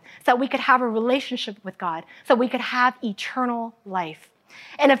to God, so that we could have a relationship with God, so that we could have eternal life.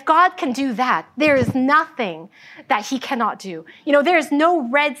 And if God can do that, there is nothing that He cannot do. There is no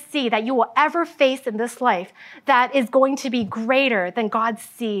Red Sea that you will ever face in this life that is going to be greater than God's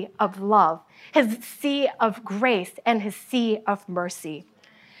sea of love, His sea of grace, and His sea of mercy.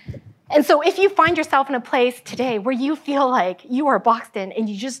 And so if you find yourself in a place today where you feel like you are boxed in and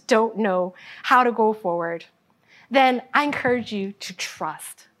you just don't know how to go forward, then I encourage you to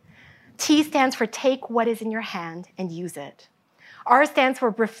trust. T stands for take what is in your hand and use it. R stands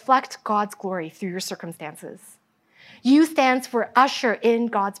for reflect God's glory through your circumstances. U stands for usher in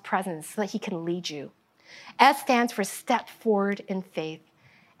God's presence so that He can lead you. S stands for step forward in faith.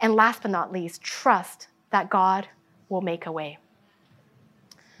 And last but not least, trust that God will make a way.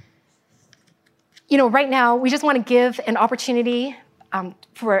 Right now, we just want to give an opportunity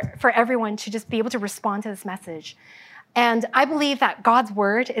for everyone to just be able to respond to this message. And I believe that God's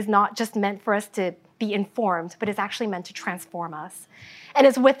word is not just meant for us to be informed, but it's actually meant to transform us. And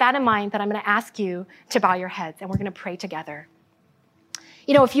it's with that in mind that I'm going to ask you to bow your heads and we're going to pray together.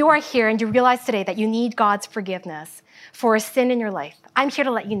 If you are here and you realize today that you need God's forgiveness for a sin in your life, I'm here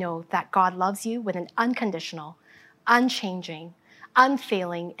to let you know that God loves you with an unconditional, unchanging,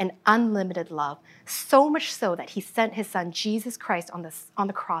 unfailing, and unlimited love, so much so that He sent His Son, Jesus Christ, on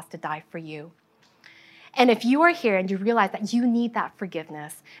the cross to die for you. And if you are here and you realize that you need that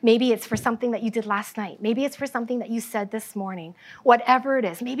forgiveness, maybe it's for something that you did last night, maybe it's for something that you said this morning, whatever it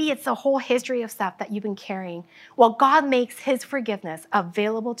is, maybe it's a whole history of stuff that you've been carrying. Well, God makes His forgiveness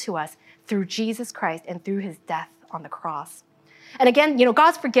available to us through Jesus Christ and through His death on the cross. And again,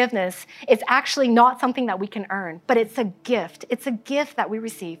 God's forgiveness is actually not something that we can earn, but it's a gift. It's a gift that we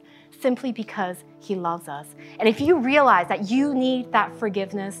receive simply because He loves us. And if you realize that you need that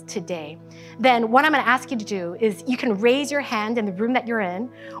forgiveness today, then what I'm going to ask you to do is you can raise your hand in the room that you're in,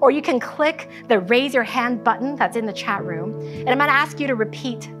 or you can click the raise your hand button that's in the chat room. And I'm going to ask you to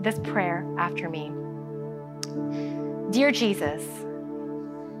repeat this prayer after me. Dear Jesus,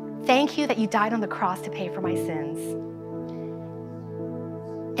 thank you that you died on the cross to pay for my sins.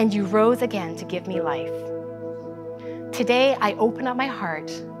 And you rose again to give me life. Today, I open up my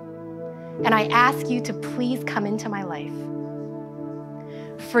heart and I ask you to please come into my life.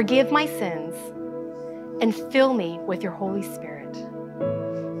 Forgive my sins and fill me with your Holy Spirit.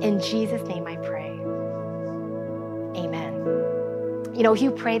 In Jesus' name I pray. Amen. If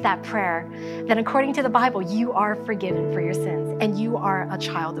you prayed that prayer, then according to the Bible, you are forgiven for your sins and you are a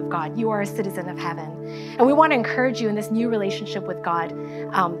child of God. You are a citizen of heaven. And we want to encourage you in this new relationship with God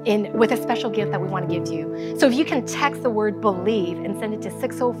with a special gift that we want to give to you. So if you can text the word believe and send it to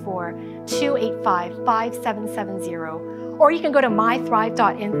 604-285-5770, or you can go to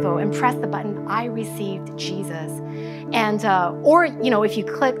mythrive.info and press the button, I received Jesus. And, or if you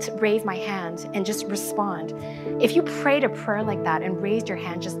clicked raise my hand and just respond. If you prayed a prayer like that and raised your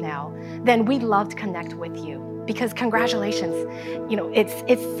hand just now, then we'd love to connect with you. Because congratulations,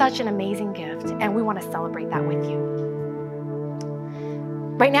 it's such an amazing gift and we want to celebrate that with you.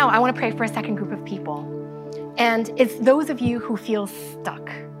 Right now, I want to pray for a second group of people. And it's those of you who feel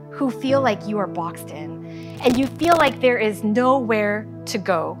stuck, who feel like you are boxed in, and you feel like there is nowhere to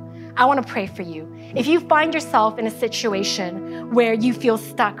go. I want to pray for you. If you find yourself in a situation where you feel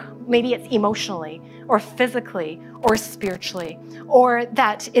stuck. Maybe it's emotionally or physically or spiritually, or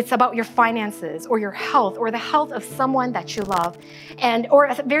that it's about your finances or your health or the health of someone that you love, or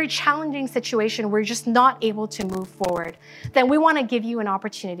a very challenging situation where you're just not able to move forward, then we want to give you an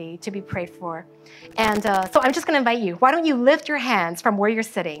opportunity to be prayed for. And so I'm just going to invite you. Why don't you lift your hands from where you're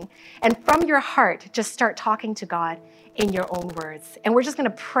sitting, and from your heart, just start talking to God in your own words. And we're just going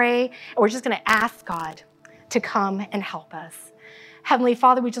to pray, and we're just going to ask God to come and help us. Heavenly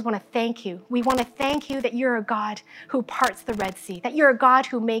Father, we just want to thank you. We want to thank you that you're a God who parts the Red Sea, that you're a God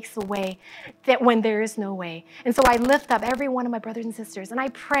who makes a way that when there is no way. And so I lift up every one of my brothers and sisters, and I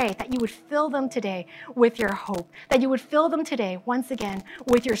pray that you would fill them today with your hope, that you would fill them today, once again,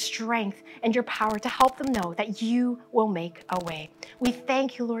 with your strength and your power to help them know that you will make a way. We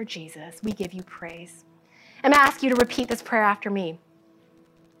thank you, Lord Jesus. We give you praise. I'm going to ask you to repeat this prayer after me.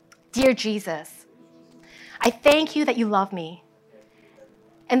 Dear Jesus, I thank you that you love me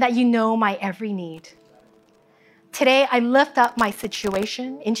and that you know my every need. Today, I lift up my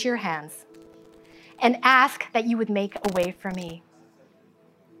situation into your hands and ask that you would make a way for me.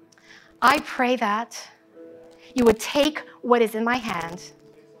 I pray that you would take what is in my hand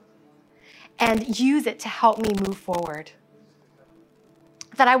and use it to help me move forward.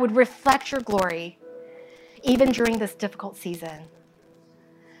 That I would reflect your glory even during this difficult season.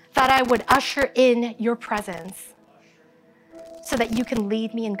 That I would usher in your presence so that you can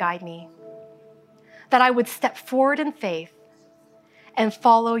lead me and guide me. That I would step forward in faith and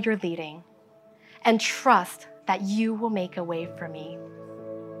follow your leading and trust that you will make a way for me.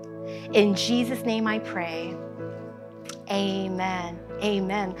 In Jesus' name I pray. Amen.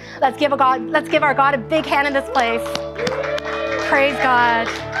 Amen. Let's give our God a big hand in this place. Praise God.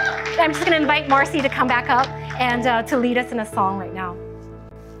 I'm just going to invite Marcy to come back up and to lead us in a song right now.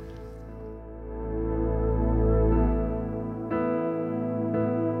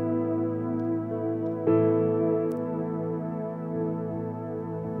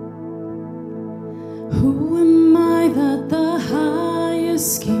 Who am I that the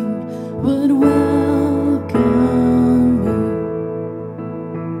highest King would welcome me?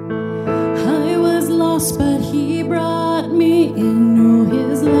 I was lost, but he brought me in. Oh,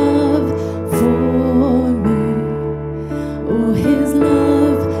 his love for me. Oh, his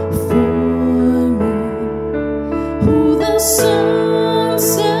love for me. Who the sun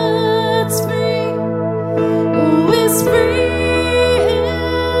sets free, oh, is free.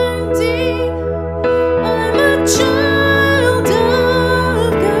 Child of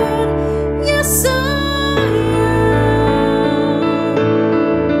God, yes I am.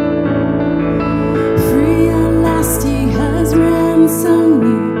 Free at last he has ransomed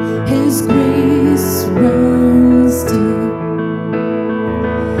me, his grace runs deep.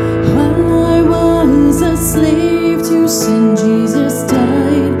 While I was a slave to sin, Jesus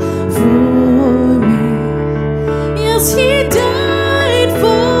died for me. Yes, he died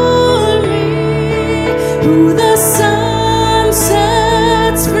for me. Who the sun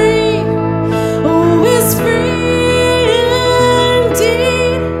sets free, oh, is free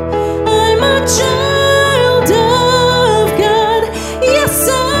indeed. I'm a child of God, yes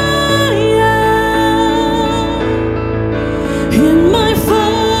I am. In my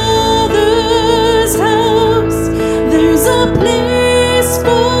Father's house, there's a place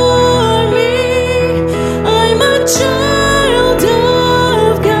for me. I'm a child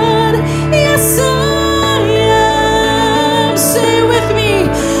of God, yes I am.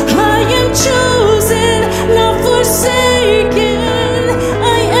 Chosen, not forsaken.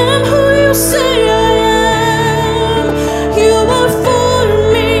 I am who you say I am. You are for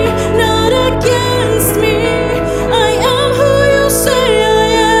me, not against me. I am who you say I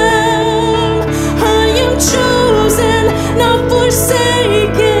am. I am chosen, not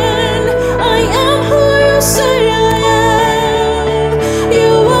forsaken. I am who you say I am.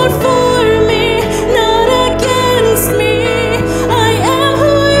 You are for me, not against me. I am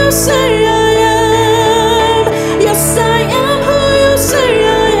who you say I am.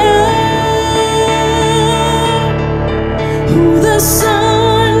 Who the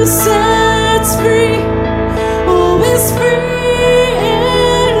sun sets free, oh, is free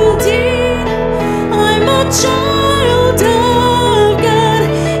indeed. I'm a child of God,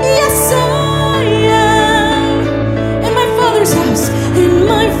 yes I am. In my Father's house, in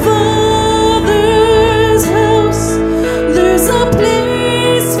my Father's house, there's a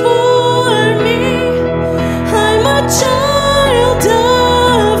place for me. I'm a child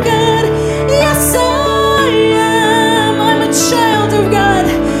of God, yes I am. I'm a child of God,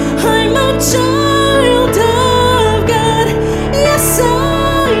 I'm a child of God, yes I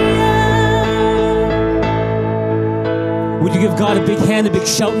am. hand, a big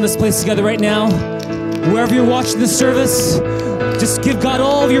shout in this place together right now. Wherever you're watching this service, just give God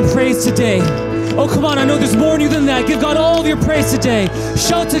all of your praise today. Oh, come on, I know there's more in you than that. Give God all of your praise today.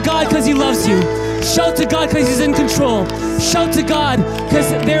 Shout to God because He loves you. Shout to God because He's in control. Shout to God because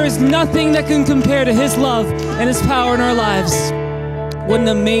there is nothing that can compare to His love and His power in our lives. What an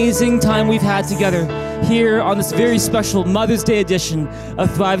amazing time we've had together here on this very special Mother's Day edition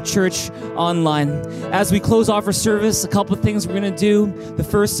of Thrive Church Online. As we close off our service, a couple of things we're going to do. The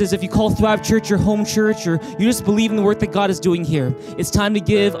first is, if you call Thrive Church your home church, or you just believe in the work that God is doing here, it's time to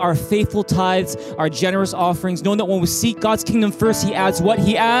give our faithful tithes, our generous offerings, knowing that when we seek God's kingdom first, He adds what?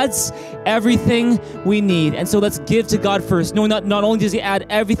 He adds everything we need. And so let's give to God first, knowing that not only does He add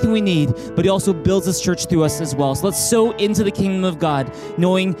everything we need, but He also builds His church through us as well. So let's sow into the kingdom of God,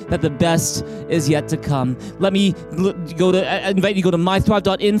 knowing that the best is yet to come. Let me I invite you to go to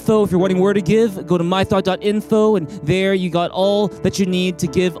mythrive.info. If you're wondering where to give, go to mythrive.info, and there you got all that you need to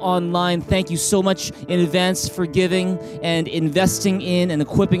give online. Thank you so much in advance for giving and investing in and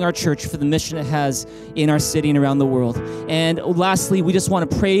equipping our church for the mission it has in our city and around the world. And lastly, we just want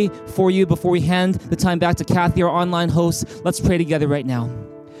to pray for you before we hand the time back to Kathy, our online host. Let's pray together right now.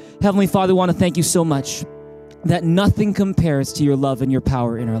 Heavenly Father, I want to thank you so much that nothing compares to your love and your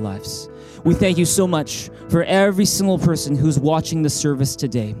power in our lives. We thank you so much for every single person who's watching the service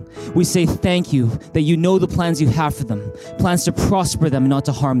today. We say thank you that you know the plans you have for them, plans to prosper them and not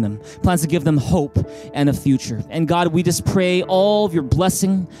to harm them, plans to give them hope and a future. And God, we just pray all of your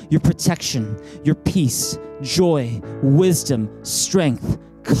blessing, your protection, your peace, joy, wisdom, strength,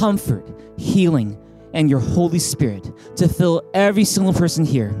 comfort, healing, and your Holy Spirit to fill every single person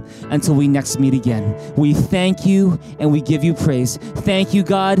here until we next meet again. We thank you and we give you praise. Thank you,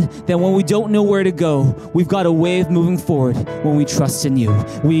 God, that when we don't know where to go, we've got a way of moving forward when we trust in you.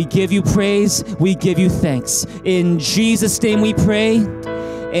 We give you praise. We give you thanks. In Jesus' name we pray.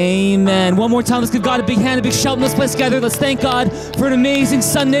 Amen. One more time, let's give God a big hand, a big shout in this place together. Let's thank God for an amazing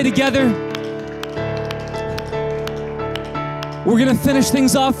Sunday together. We're going to finish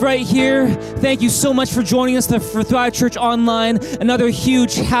things off right here. Thank you so much for joining us for Thrive Church Online. Another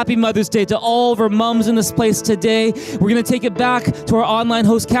huge happy Mother's Day to all of our moms in this place today. We're going to take it back to our online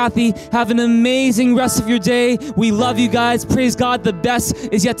host, Kathy. Have an amazing rest of your day. We love you guys. Praise God. The best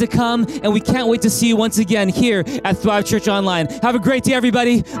is yet to come. And we can't wait to see you once again here at Thrive Church Online. Have a great day,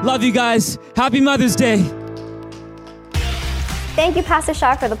 everybody. Love you guys. Happy Mother's Day. Thank you, Pastor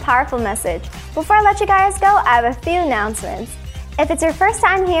Shaw, for the powerful message. Before I let you guys go, I have a few announcements. If it's your first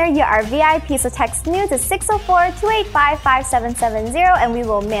time here, you are VIP, so text NEW to 604-285-5770 and we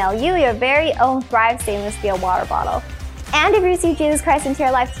will mail you your very own Thrive stainless steel water bottle. And if you receive Jesus Christ into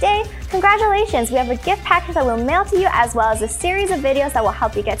your life today, congratulations! We have a gift package that we'll mail to you, as well as a series of videos that will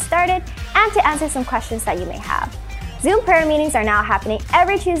help you get started and to answer some questions that you may have. Zoom prayer meetings are now happening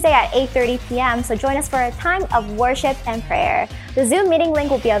every Tuesday at 8:30 p.m., so join us for a time of worship and prayer. The Zoom meeting link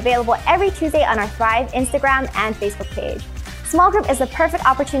will be available every Tuesday on our Thrive Instagram and Facebook page. Small group is the perfect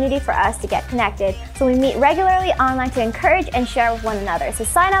opportunity for us to get connected, so we meet regularly online to encourage and share with one another. So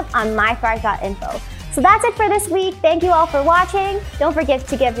sign up on mythrive.info. So that's it for this week. Thank you all for watching. Don't forget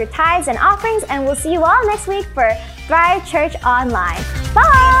to give your tithes and offerings, and we'll see you all next week for Thrive Church Online.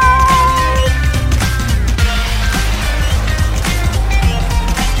 Bye!